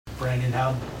Branden,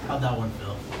 how'd that one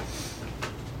feel?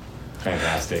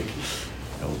 Fantastic.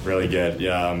 Really good.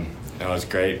 Yeah, it was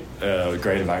great.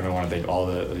 Great environment. I want to thank all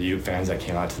the Ute fans that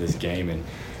came out to this game and,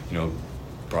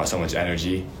 brought so much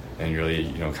energy and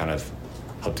really, kind of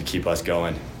helped to keep us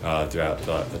going throughout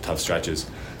the tough stretches.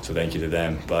 So thank you to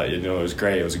them. But, it was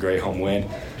great. It was a great home win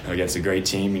against a great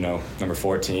team, number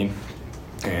 14.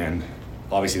 And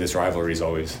obviously this rivalry is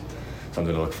always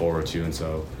something to look forward to. And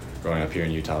so growing up here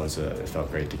in Utah, it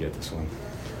felt great to get this one.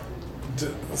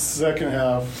 Second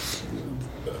half,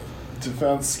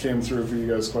 defense came through for you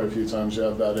guys quite a few times. You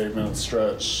had that 8-minute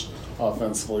stretch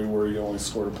offensively where you only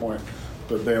scored a point,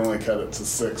 but they only cut it to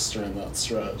 6 during that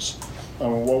stretch.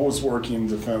 What was working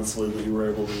defensively that you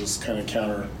were able to just kind of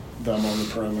counter them on the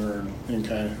perimeter and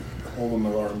kind of hold them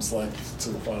at arm's length to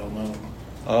the final minute?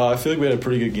 I feel like we had a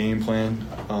pretty good game plan.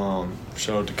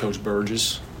 Shout out to Coach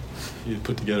Burgess. He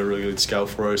put together a really good scout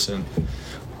for us, and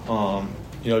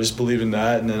just believe in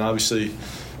that. And then obviously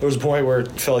there was a point where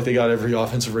it felt like they got every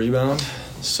offensive rebound.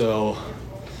 So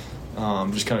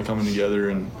just kind of coming together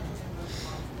and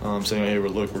saying, hey,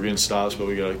 we're getting stops, but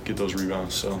we got to get those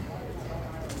rebounds. So.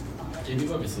 Gabe,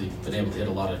 you've obviously been able to hit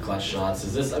a lot of clutch shots.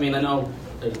 Is this, I know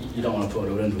you don't want to put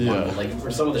it into one, but like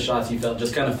for some of the shots you felt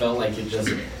like it just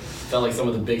felt like some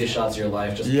of the biggest shots of your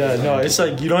life. It's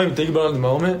like you don't even think about it in the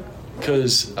moment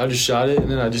because I just shot it, and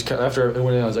then I just, after it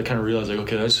went in, I kind of realized, like,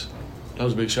 okay, that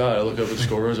was a big shot. I look up at the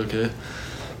score, I was okay.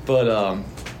 But,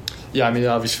 it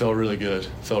obviously felt really good.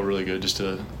 Felt really good just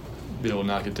to be able to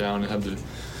knock it down and have the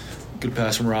good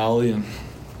pass from Raleigh. And,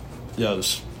 it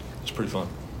was pretty fun.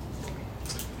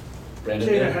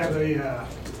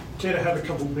 Kata had a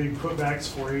couple big putbacks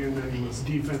for you, and then he was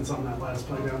defense on that last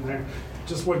play down there.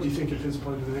 Just what do you think of his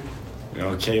play today?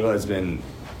 Kayla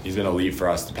he's been elite for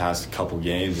us the past couple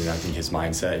games, and I think his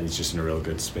mindset, he's just in a real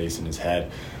good space in his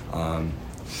head. And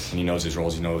he knows his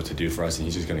roles, he knows what to do for us, and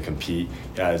he's just going to compete.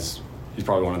 He's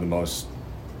probably one of the most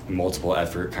multiple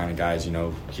effort kind of guys.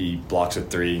 He blocks a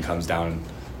 3 and comes down and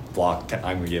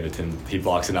I'm going to give it to him. He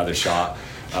blocks another shot.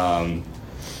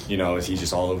 He's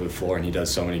just all over the floor, and he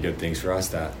does so many good things for us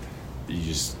that you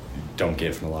just don't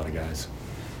get from a lot of guys.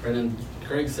 Branden,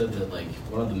 Craig said that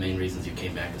one of the main reasons you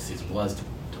came back this season was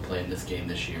to play in this game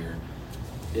this year.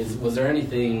 Was there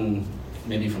anything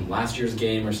maybe from last year's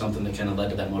game or something that kind of led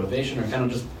to that motivation, or kind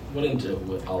of just went into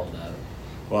with all of that?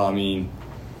 Well,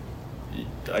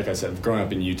 like I said, growing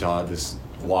up in Utah,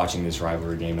 watching this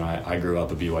rivalry game, I grew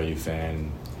up a BYU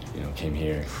fan. Came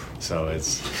here, so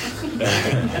it's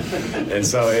and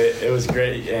so it was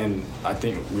great. And I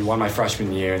think we won my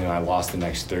freshman year, and then I lost the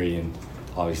next 3. And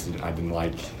obviously, I didn't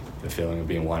like the feeling of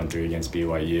being 1-3 against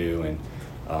BYU.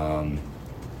 And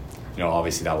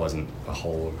obviously that wasn't the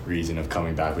whole reason of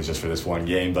coming back, was just for this one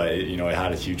game. But it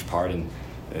had a huge part,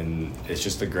 and it's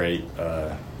just a great,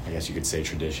 I guess you could say,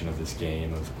 tradition of this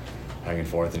game of hanging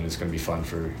forth, and it's going to be fun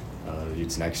for the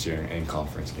Utes next year in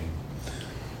conference game.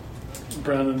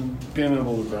 Branden, being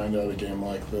able to grind out a game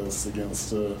like this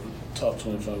against a top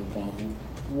 25 opponent,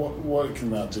 what can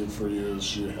that do for you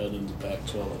as you head into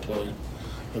Pac-12 play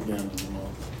at the end of the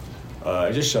month?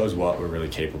 It just shows what we're really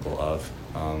capable of.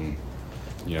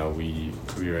 We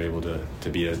were able to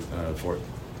beat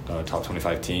a top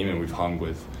 25 team, and we've hung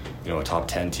with a top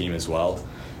 10 team as well.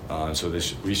 So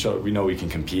we know we can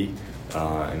compete,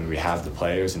 and we have the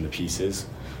players and the pieces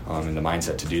and the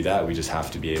mindset to do that. We just have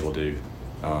to be able to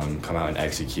come out and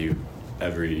execute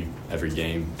every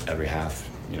game, every half.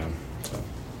 So.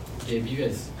 Gabe, you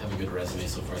guys have a good resume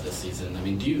so far this season.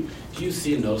 Do you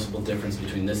see a noticeable difference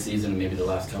between this season and maybe the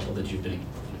last couple that you've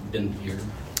been here?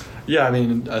 Yeah,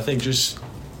 I think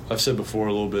I've said before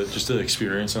a little bit, just the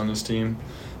experience on this team.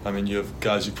 You have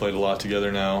guys who played a lot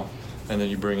together now, and then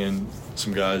you bring in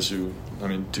some guys who,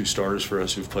 2 starters for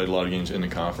us who've played a lot of games in the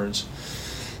conference.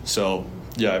 So,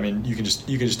 yeah, you can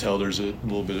just tell there's a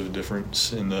little bit of a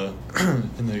difference in the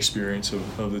in the experience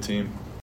of the team.